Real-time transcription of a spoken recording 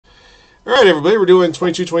All right, everybody, we're doing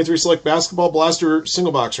 22-23 Select Basketball Blaster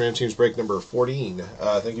Single Box Ram Teams break number 14.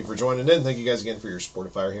 Thank you for joining in. Thank you guys again for your support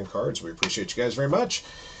of Firehand Cards. We appreciate you guys very much.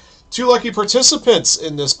 2 lucky participants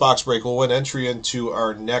in this box break will win entry into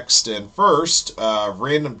our next and first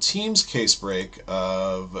random teams case break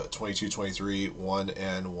of 22-23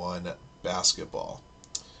 1-and-1 basketball.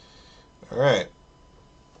 All right.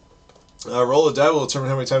 Roll a die will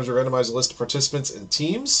determine how many times we randomize a list of participants and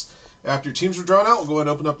teams. After your teams are drawn out, we'll go ahead and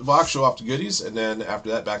open up the box, show off the goodies, and then after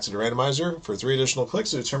that, back to the randomizer for 3 additional clicks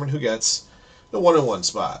to determine who gets the 1-and-1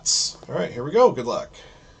 spots. All right, here we go. Good luck.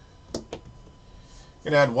 We're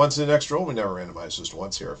going to add 1 to the next roll. We never randomize just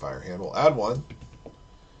once here at Firehand. We'll add 1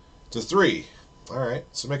 to 3. All right,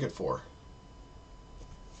 so make it 4.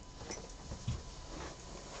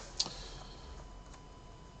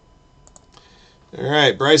 All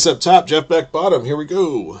right, Bryce up top, Jeff Beck bottom. Here we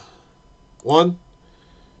go. 1,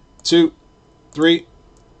 2, 3,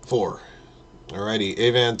 4. Alrighty,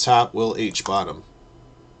 Avan top, Will H bottom.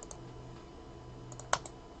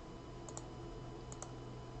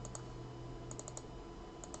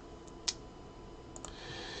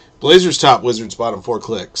 Blazers top, Wizards bottom, 4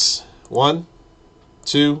 clicks. 1,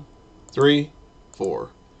 2, 3, 4.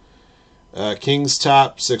 Kings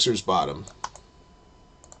top, Sixers bottom.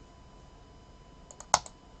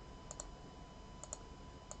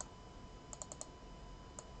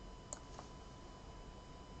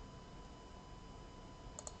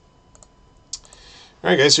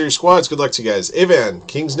 Alright guys, here are your squads. Good luck to you guys. Avan,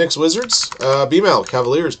 Kings, Knicks, Wizards. B-Mel,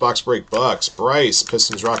 Cavaliers, Box Break, Bucks. Bryce,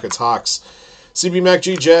 Pistons, Rockets, Hawks. CB Mac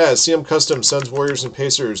G, Jazz. CM Custom, Suns, Warriors, and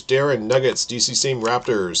Pacers. Darren, Nuggets. DC Same,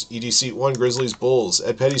 Raptors. EDC 1, Grizzlies, Bulls.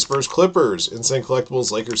 Ed Petty, Spurs, Clippers. Insane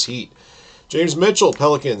Collectibles, Lakers, Heat. James Mitchell,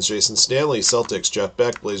 Pelicans. Jason Stanley, Celtics. Jeff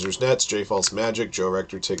Beck, Blazers, Nets. J False, Magic. Joe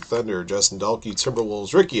Rector, Tig Thunder. Justin Dalkey,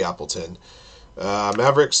 Timberwolves. Ricky Appleton.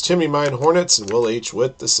 Mavericks, Timmy Mine, Hornets. And Will H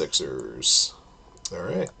with the Sixers. All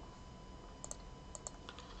right.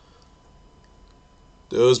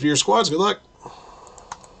 Those be your squads. Good luck.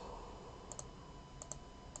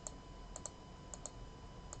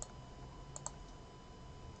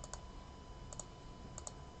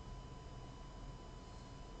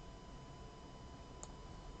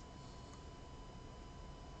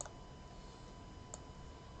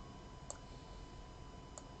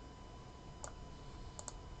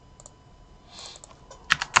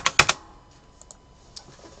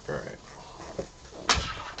 All right.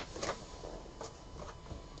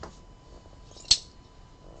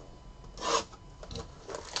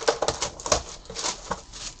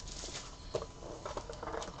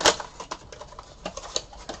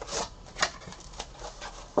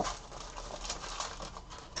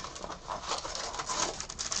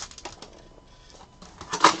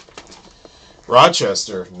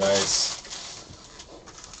 Rochester, nice.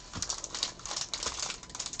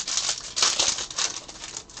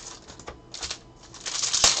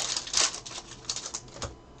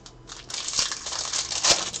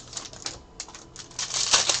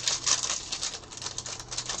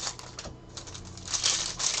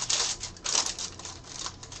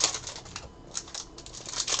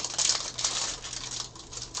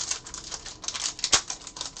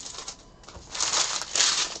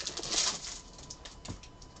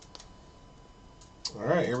 All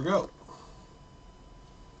right, here we go.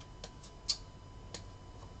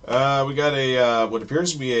 We got a what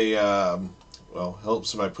appears to be a well, help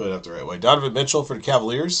somebody put it up the right way. Donovan Mitchell for the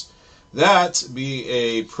Cavaliers. That be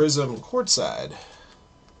a Prism courtside.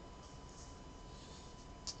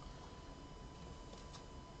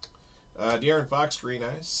 De'Aaron Fox, green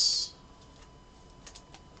ice.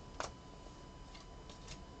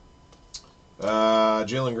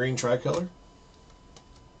 Jalen Green, tricolor.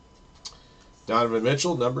 Donovan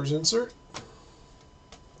Mitchell, numbers insert.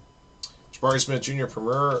 Jabari Smith Jr.,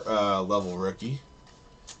 premier level rookie.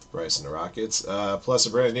 Bryce and the Rockets. Plus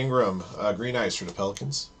a Brandon Ingram, green ice for the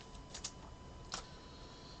Pelicans.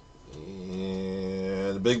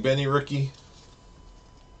 And a Big Benny rookie.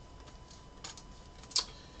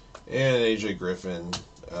 And AJ Griffin,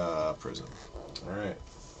 Prism. All right.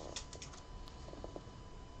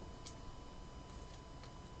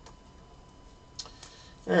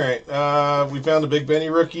 All right, we found a Big Benny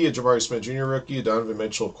rookie, a Jabari Smith Jr. rookie, a Donovan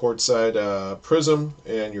Mitchell courtside Prism,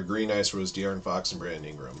 and your green ice was De'Aaron Fox and Brandon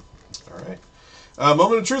Ingram. All right.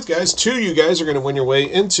 Moment of truth, guys. 2 of you guys are going to win your way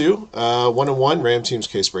into 1-and-1 Ram Teams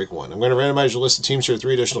Case Break 1. I'm going to randomize your list of teams here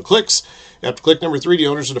 3 additional clicks. After click number 3, the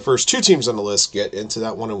owners of the first 2 teams on the list get into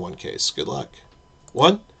that 1-and-1 case. Good luck.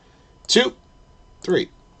 1, 2, 3.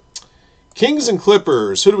 Kings and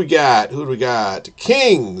Clippers. Who do we got? Who do we got?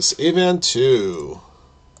 Kings. Avan 2.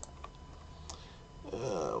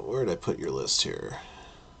 where did I put your list here?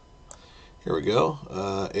 Here we go.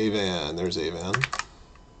 Avan. There's Avan.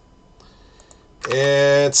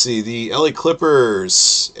 And let's see. The LA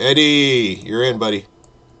Clippers. Eddie, you're in, buddy.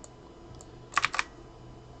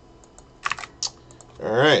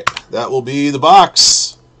 All right. That will be the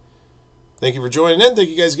box. Thank you for joining in. Thank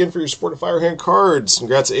you guys again for your support of Firehand Cards.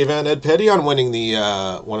 Congrats to Avan Ed Petty on winning the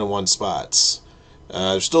 1-on-1 spots.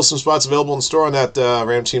 There's still some spots available in the store on that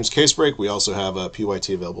Ram Team's case break. We also have a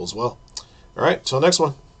PYT available as well. All right. Till next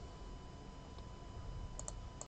one.